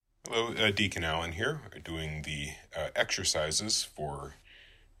Hello, Deacon Allen here, doing the exercises for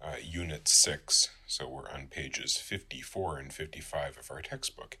Unit 6. So we're on pages 54 and 55 of our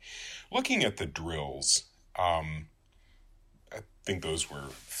textbook. Looking at the drills, I think those were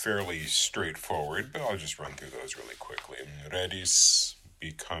fairly straightforward, but I'll just run through those really quickly. Redis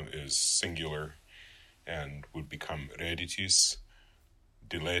is singular and would become reditis.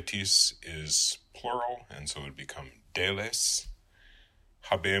 Diletis is plural, and so it would become deles.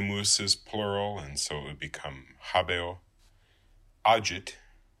 Habemus is plural, and so it would become habeo. Agit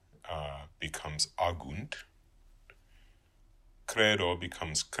becomes agunt. Credo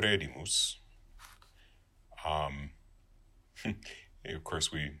becomes credimus. Of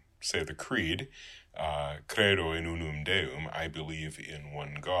course, we say the creed, credo in unum Deum, I believe in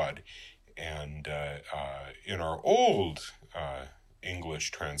one God. And in our old English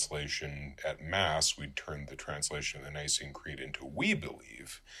translation at Mass, we'd turn the translation of the Nicene Creed into we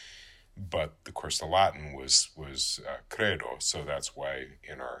believe. But, of course, the Latin was credo, so that's why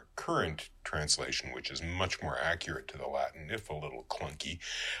in our current translation, which is much more accurate to the Latin, if a little clunky,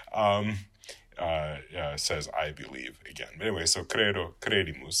 says I believe again. But anyway, so credo,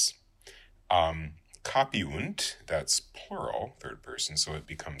 credimus. Capiunt, that's plural, third person, so it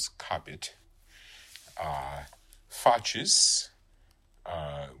becomes capit. Facis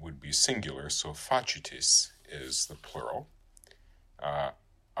would be singular, so facitis is the plural.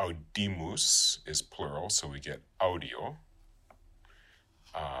 Audimus is plural, so we get audio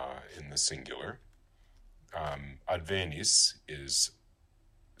in the singular. Advenis is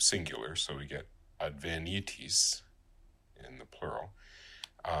singular, so we get advenitis in the plural.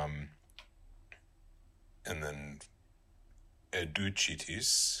 And then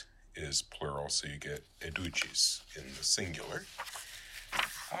educitis is plural, so you get educis in the singular.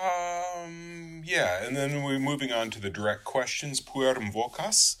 And then we're moving on to the direct questions. Puerum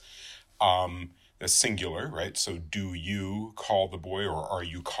vocas, the singular, right? So do you call the boy, or are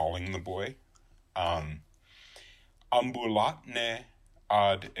you calling the boy? Ambulatne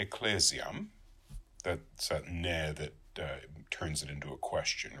ad ecclesiam, that's that ne that turns it into a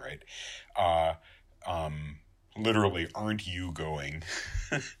question, right? Literally, aren't you going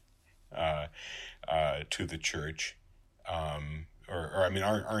to the church?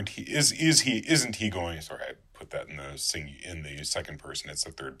 Isn't he going? Sorry, I put that in the second person. It's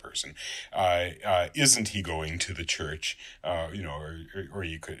the third person. Isn't he going to the church? Or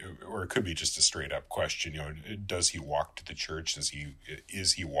it could be just a straight up question. Does he walk to the church? Is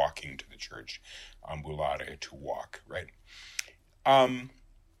he walking to the church? Ambulare, to walk, right?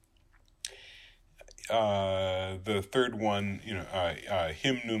 The third one,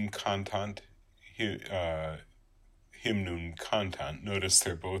 hymnum cantant. Hymnum cantant. Notice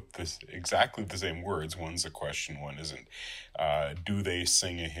they're both exactly the same words. One's a question, one isn't. Do they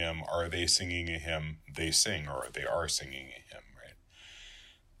sing a hymn? Are they singing a hymn? They sing, or they are singing a hymn, right?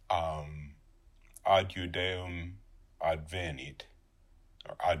 Ad Judeum advenit,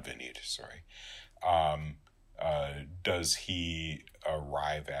 sorry. Does he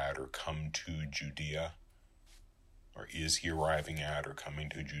arrive at or come to Judea? Or is he arriving at or coming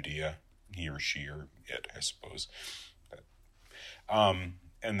to Judea? He or she or it, I suppose.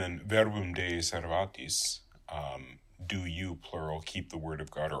 And then verbum Dei servatis, do you, plural, keep the word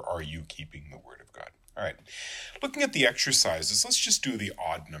of God, or are you keeping the word of God? All right. Looking at the exercises, let's just do the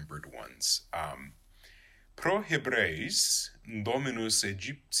odd-numbered ones. Pro Hebreis Dominus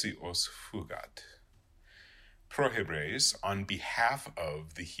Egyptios fugat. Pro Hebreis, on behalf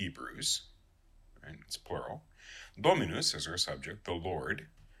of the Hebrews, right? It's plural. Dominus is our subject, the Lord.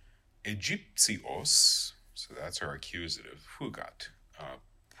 Egyptios, so that's our accusative, fugat,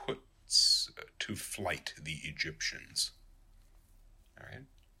 puts to flight the Egyptians. All right.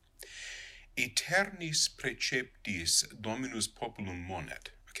 Aeternis preceptis Dominus populum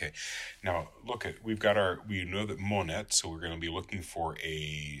monet. Okay, now look at, we know that monet, so we're going to be looking for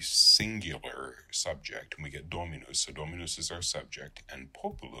a singular subject, and we get dominus, so dominus is our subject, and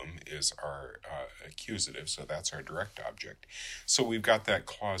populum is our accusative, so that's our direct object. So we've got that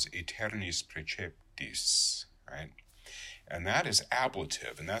clause aeternis preceptis, right? And that is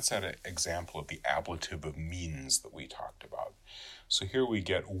ablative, and that's an example of the ablative of means that we talked about. So here we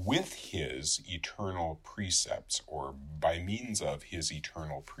get with his eternal precepts, or by means of his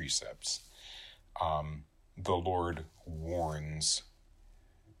eternal precepts, the Lord warns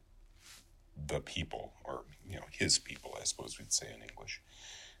the people, or his people, I suppose we'd say in English.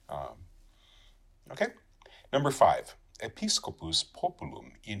 Okay, number 5, episcopus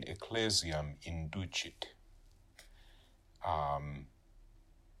populum in ecclesiam inducit.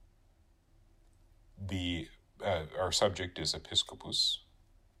 Our subject is episcopus,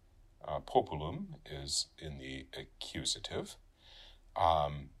 populum is in the accusative.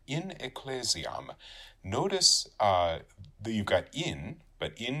 In ecclesiam, notice that you've got in,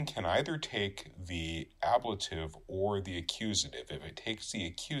 but in can either take the ablative or the accusative. If it takes the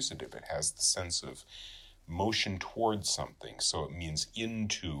accusative, it has the sense of motion towards something, so it means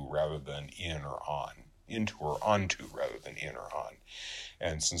into rather than in or on. Into or onto rather than in or on.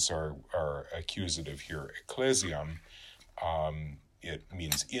 And since our accusative here, ecclesiam, it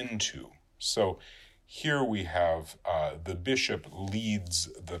means into. So here we have the bishop leads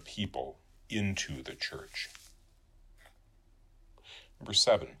the people into the church. Number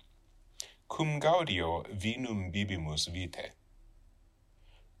 7. Cum gaudio vinum bibimus vitae.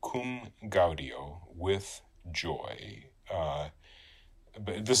 Cum gaudio, with joy.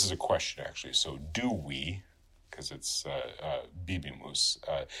 But this is a question, actually. So do we, because it's bibimus,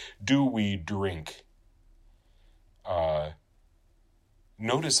 do we drink?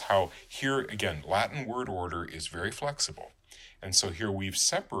 Notice how here, again, Latin word order is very flexible. And so here we've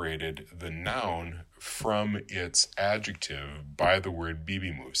separated the noun from its adjective by the word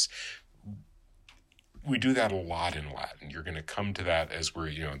bibimus. We do that a lot in Latin. You're going to come to that as we're,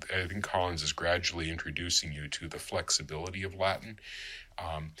 I think Collins is gradually introducing you to the flexibility of Latin,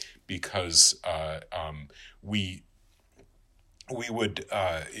 because we would,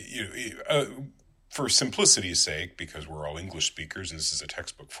 for simplicity's sake, because we're all English speakers, and this is a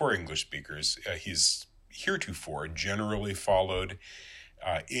textbook for English speakers, he's heretofore generally followed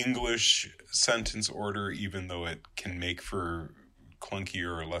English sentence order, even though it can make for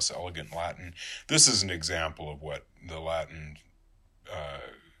clunkier or less elegant Latin. This is an example of what the Latin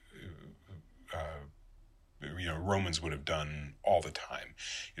Romans would have done all the time.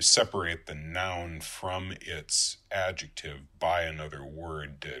 You separate the noun from its adjective by another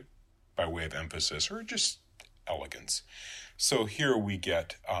word by way of emphasis or just elegance. So here we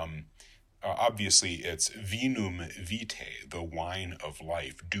get, obviously it's vinum vitae, the wine of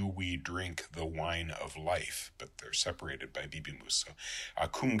life. Do we drink the wine of life? But they're separated by bibimus. So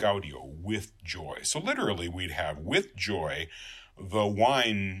cum gaudio, with joy. So literally we'd have with joy, the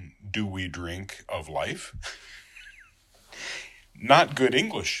wine do we drink of life. Not good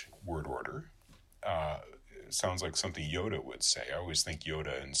English word order. Sounds like something Yoda would say. I always think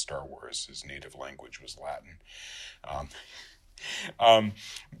Yoda in Star Wars, his native language was Latin.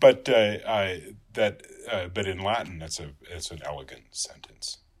 But in Latin, it's an elegant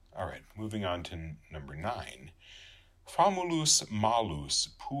sentence. All right, moving on to number 9. Famulus malus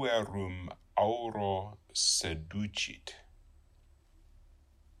puerum auro seducit.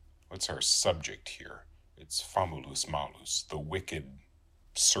 What's our subject here? It's famulus malus, the wicked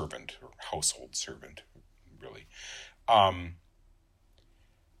servant or household servant, really.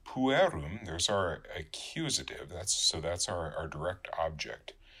 Puerum, there's our accusative. That's our direct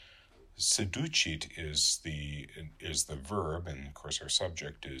object. Seducit is the verb, and of course our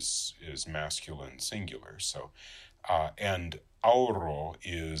subject is masculine singular. So, and auro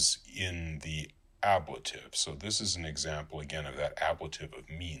is in the ablative. So this is an example again of that ablative of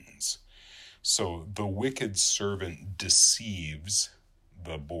means. So the wicked servant deceives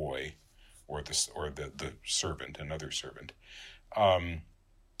the boy, or the servant, another servant,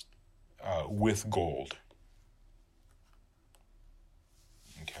 with gold.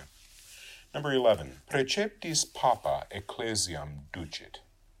 Okay. Number 11. Preceptis papa ecclesiam ducit.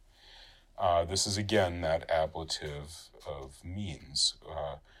 This is again that ablative of means,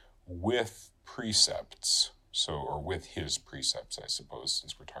 with precepts, or with his precepts, I suppose,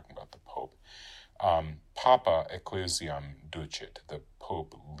 since we're talking about the Pope. Papa ecclesiam ducit, the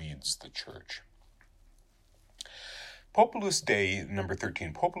Pope leads the church. Populus Dei, number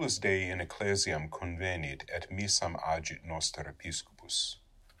 13, Populus Dei in ecclesiam convenit et missam agit noster episcopus.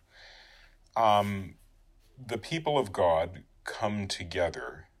 The people of God come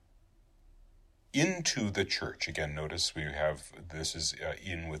together into the church. Again, notice we have, this is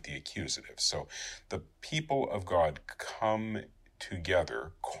in with the accusative. So the people of God come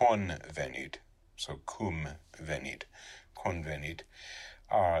together, convenit, so cum venit, convenit,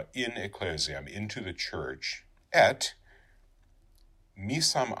 in ecclesiam, into the church, et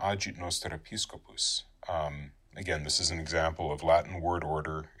missam agit noster episcopus. Again, this is an example of Latin word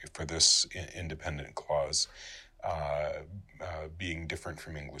order for this independent clause being different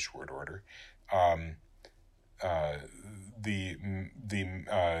from English word order. Our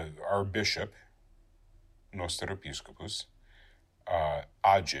bishop, noster episcopus,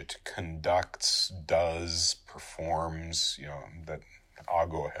 agit, conducts, does, performs, that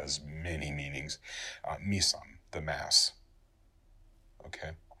ago has many meanings. Missam, the Mass.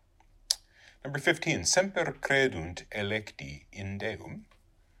 Okay. Number 15, semper credunt electi in Deum,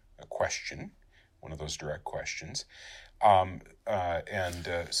 question, one of those direct questions.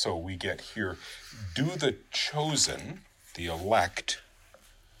 So we get here, do the chosen, the elect,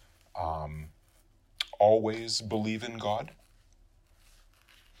 always believe in God?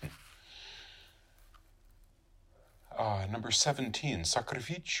 Number 17,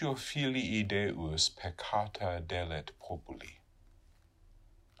 sacrificio filii Deus peccata delet populi.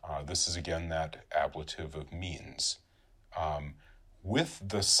 This is again that ablative of means. With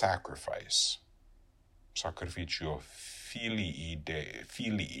the sacrifice, sacrificio filii,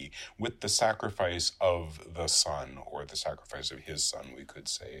 with the sacrifice of the Son, or the sacrifice of his Son, we could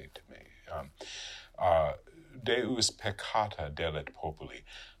say to me. Deus peccata delet populi.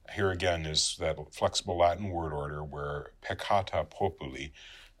 Here again is that flexible Latin word order where peccata populi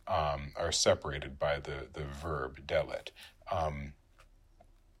are separated by the verb delet.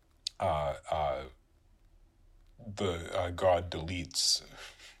 God deletes,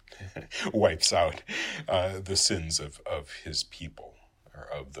 wipes out the sins of his people, or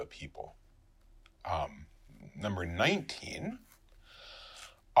of the people. Number 19,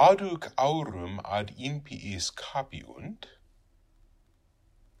 aduc aurum ad impiis capiunt.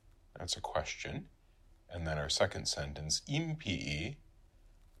 That's a question. And then our second sentence, impii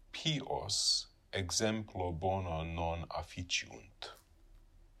pios exemplo bono non afficiunt.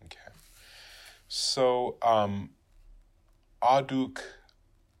 Okay. So, aduc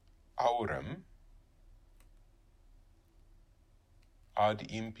aurum ad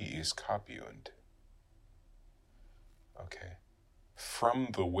impiis capiunt. Okay. From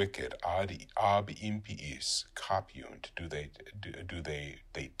the wicked, ab impiis capiunt, do they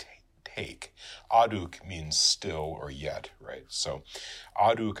take. Aduc means still or yet, right? So,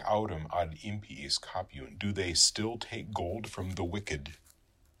 aduc aurum ad impiis capiunt. Do they still take gold from the wicked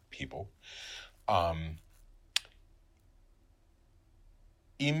people?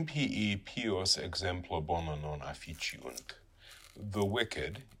 Impii pios exemplo bono non afficiunt. The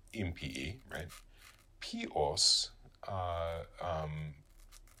wicked, impii, right? Pios,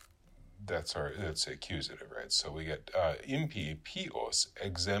 that's accusative, right? So we get impii pios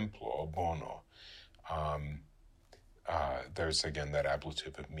exemplo bono. There's again that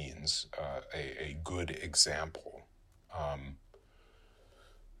ablative of means, a good example.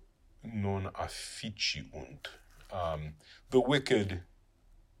 Non afficiunt. The wicked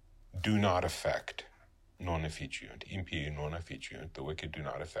do not affect. Non afficiunt. Impii non afficiunt. The wicked do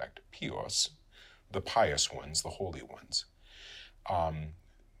not affect. Pios, the pious ones, the holy ones.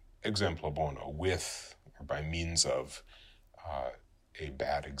 Exemplo bono, with or by means of a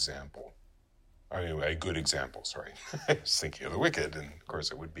bad example. A good example, sorry. I was thinking of the wicked, and of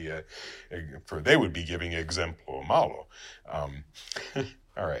course it would be they would be giving exemplo malo.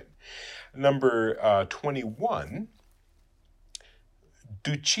 All right. Number 21,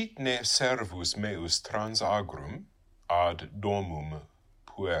 ducitne servus meus trans agrum ad domum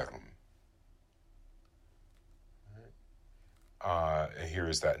puerum. Here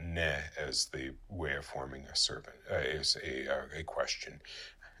is that ne as the way of forming a servant, is a question.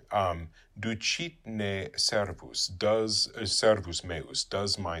 Ducitne servus, servus meus,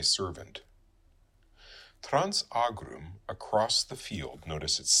 does my servant. Trans agrum, across the field.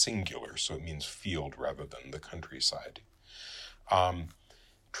 Notice it's singular, so it means field rather than the countryside.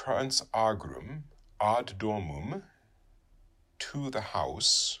 Trans agrum ad domum, to the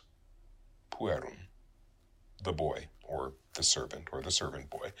house, puerum, the boy, or the servant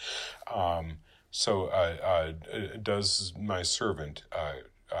boy. Does my servant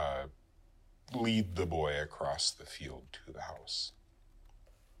lead the boy across the field to the house?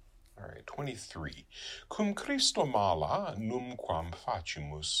 All right, 23. Cum Christo mala numquam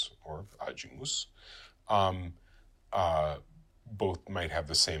facimus, or agimus. Both might have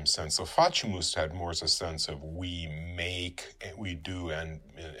the same sense. So facimus had more as a sense of we make, we do, and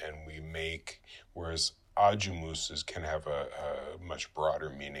we make, whereas agimus can have a much broader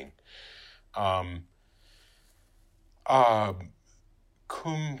meaning.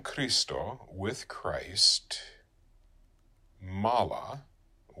 Cum Christo, with Christ, mala,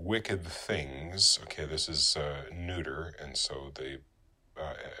 wicked things. Okay, this is neuter, and so the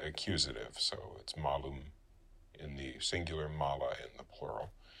accusative, so it's malum in the singular, mala in the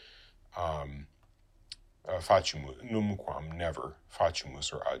plural. Facimus, numquam, never,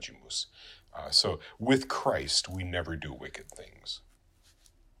 facimus or agimus. So with Christ, we never do wicked things.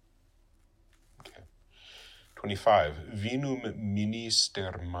 Okay. 25, vinum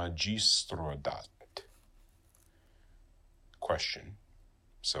minister magistro dat. Question.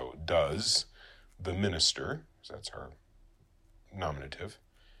 So does the minister, so that's our nominative,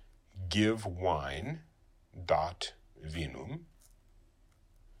 give wine, dat vinum,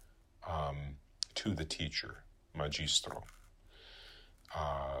 to the teacher, magistro.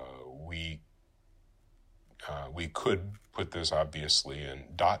 We could put this obviously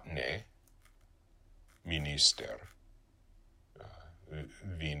in datne, minister,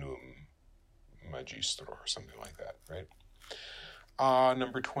 vinum magistro, or something like that, right?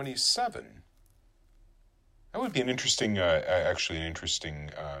 Number 27. That would be an interesting,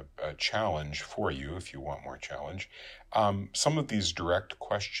 challenge for you if you want more challenge. Some of these direct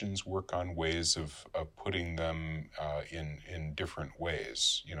questions work on ways of putting them in different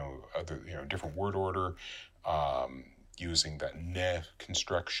ways. Different word order, using that ne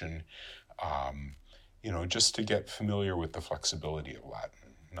construction. Just to get familiar with the flexibility of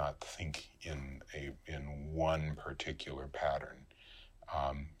Latin, not think in one particular pattern.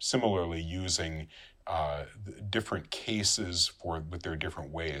 Similarly, using different cases with their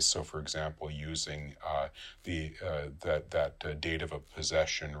different ways. So, for example, using that dative of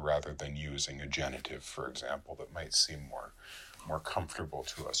possession rather than using a genitive, for example, that might seem more comfortable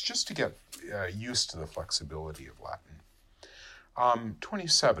to us, just to get used to the flexibility of Latin.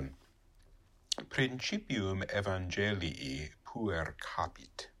 27. Principium Evangelii puer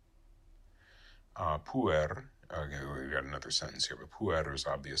capit. Puer. Okay, we've got another sentence here, but puer is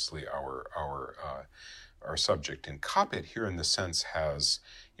obviously our subject, and capit here in the sense has,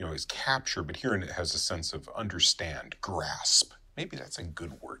 is capture, but here it has a sense of understand, grasp. Maybe that's a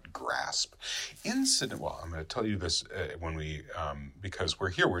good word, grasp. Well, I'm going to tell you this because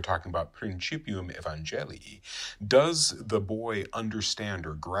we're talking about Principium Evangelii. Does the boy understand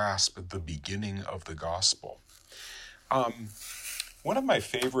or grasp the beginning of the gospel? One of my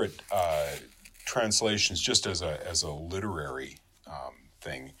favorite translations, just as a literary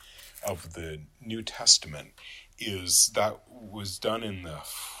thing, of the New Testament was done in the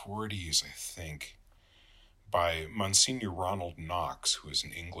 40s, I think, by Monsignor Ronald Knox, who is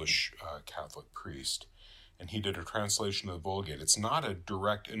an English Catholic priest, and he did a translation of the Vulgate. It's not a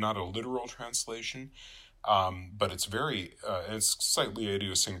literal translation, but it's it's slightly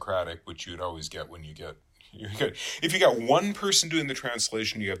idiosyncratic, which you'd always get when if you got one person doing the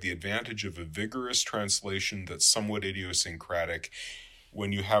translation, you have the advantage of a vigorous translation that's somewhat idiosyncratic.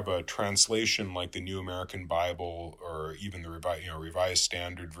 When you have a translation like the New American Bible or even the Revised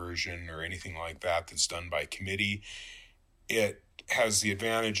Standard Version or anything like that that's done by committee, it has the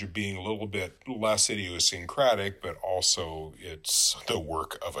advantage of being a little bit less idiosyncratic, but also it's the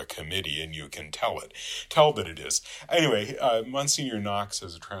work of a committee, and you can tell that it is. Anyway, Monsignor Knox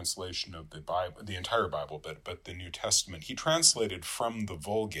has a translation of the Bible, the entire Bible, but the New Testament. He translated from the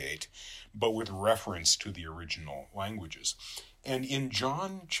Vulgate, but with reference to the original languages. And in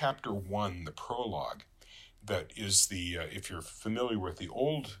John chapter 1, the prologue, that is if you're familiar with the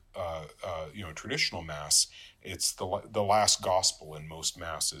old, traditional Mass, it's the last gospel in most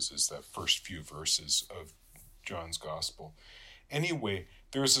Masses is the first few verses of John's gospel. Anyway,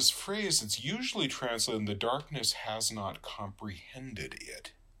 there's this phrase that's usually translated, "The darkness has not comprehended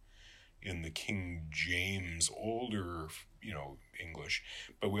it," in the King James older, English.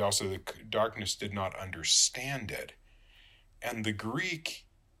 But we also, the darkness did not understand it. And the Greek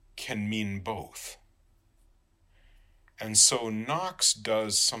can mean both. And so Knox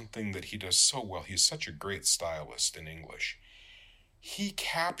does something that he does so well. He's such a great stylist in English. He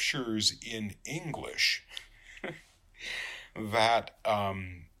captures in English that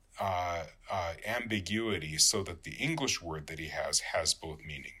ambiguity so that the English word that he has both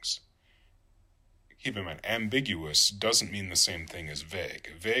meanings. Keep in mind, ambiguous doesn't mean the same thing as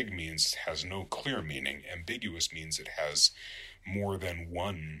vague. Vague means it has no clear meaning. Ambiguous means it has more than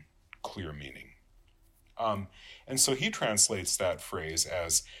one clear meaning. And so he translates that phrase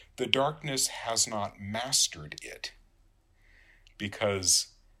as, "The darkness has not mastered it," because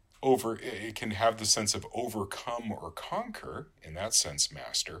it can have the sense of overcome or conquer, in that sense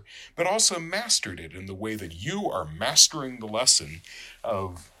master, but also mastered it in the way that you are mastering the lesson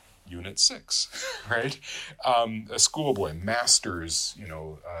of Unit 6, right? A schoolboy masters,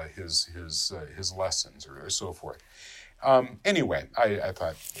 his lessons or so forth. Anyway, I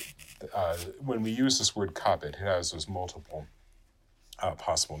thought when we use this word capit, it has those multiple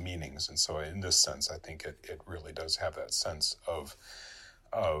possible meanings, and so in this sense, I think it really does have that sense of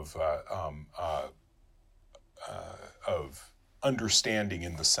understanding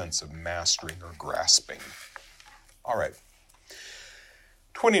in the sense of mastering or grasping. All right.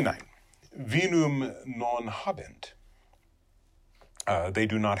 29. Vinum non habent. They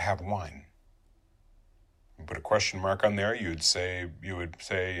do not have wine. You put a question mark on there. You would say,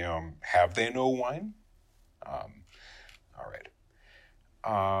 have they no wine? All right.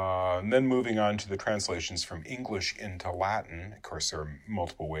 And then moving on to the translations from English into Latin. Of course, there are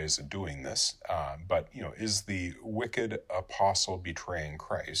multiple ways of doing this, but, is the wicked apostle betraying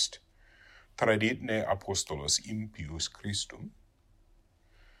Christ? Traditne apostolos impius Christum.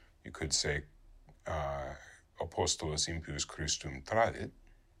 You could say, apostolos impius Christum tradit,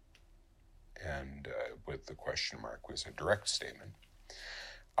 and with the question mark was a direct statement.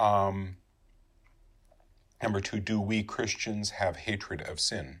 Number 2, do we Christians have hatred of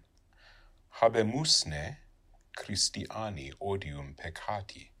sin? Habemusne Christiani odium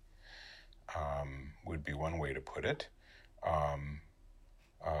peccati would be one way to put it.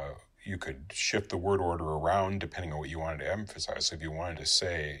 You could shift the word order around depending on what you wanted to emphasize. So if you wanted to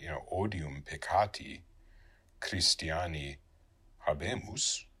say, odium peccati Christiani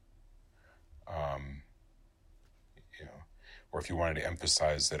habemus, or if you wanted to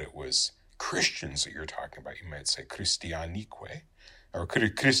emphasize that it was Christians that you're talking about, you might say Christianique, or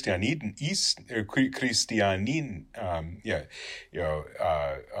Christianin,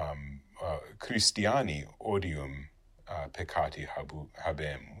 Christiani odium peccati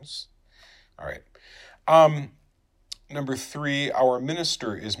habemus. All right. Number 3, our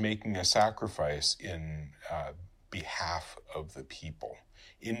minister is making a sacrifice in behalf of the people.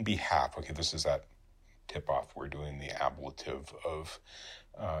 In behalf. Okay, this is that tip-off. We're doing the ablative of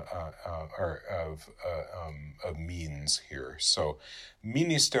means here. So,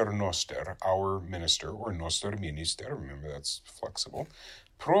 minister noster, our minister, or noster minister, remember that's flexible,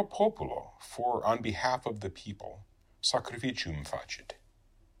 pro populo, for on behalf of the people, sacrificium facit.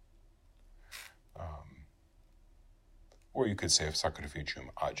 Or you could say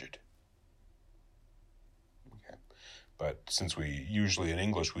sacrificium agit. Okay. But since we usually in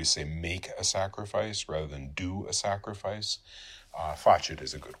English we say make a sacrifice rather than do a sacrifice, facit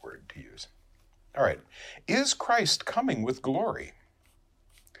is a good word to use. All right. Is Christ coming with glory?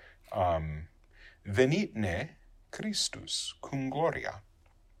 Venitne Christus cum gloria.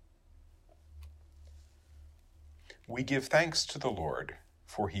 We give thanks to the Lord,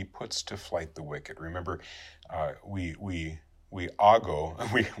 for he puts to flight the wicked. Remember, we ago,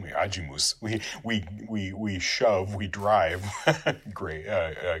 we agimus, we shove, we drive,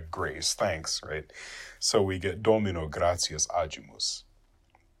 grace, thanks, right? So we get Domino gratias agimus.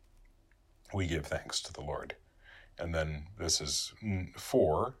 We give thanks to the Lord. And then this is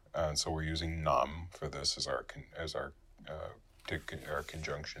 4, and so we're using nam for this as our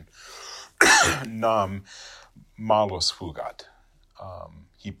conjunction. Nam malos fugat.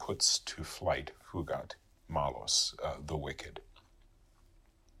 He puts to flight, fugat, malos, the wicked.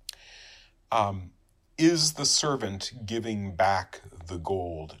 Is the servant giving back the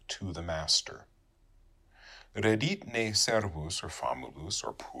gold to the master? Reditne servus, or famulus,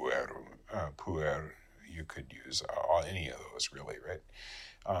 or puer, you could use any of those, really, right?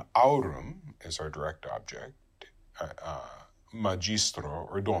 Aurum is our direct object. Magistro,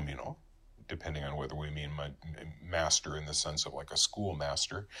 or domino, depending on whether we mean master in the sense of like a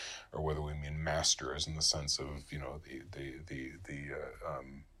schoolmaster, or whether we mean master as in the sense of the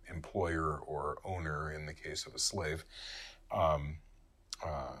employer or owner in the case of a slave.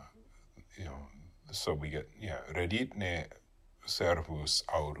 So we get reditne servus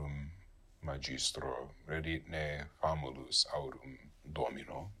aurum magistro, reditne famulus aurum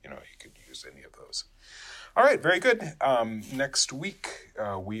domino. You could use any of those. All right, very good. Next week,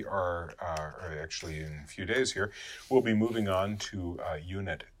 we are, or actually in a few days here, we'll be moving on to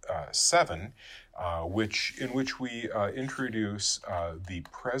Unit 7, in which we introduce the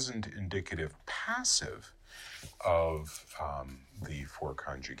present indicative passive of the 4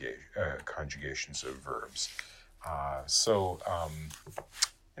 conjugations of verbs.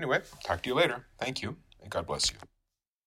 Anyway, talk to you later. Thank you, and God bless you.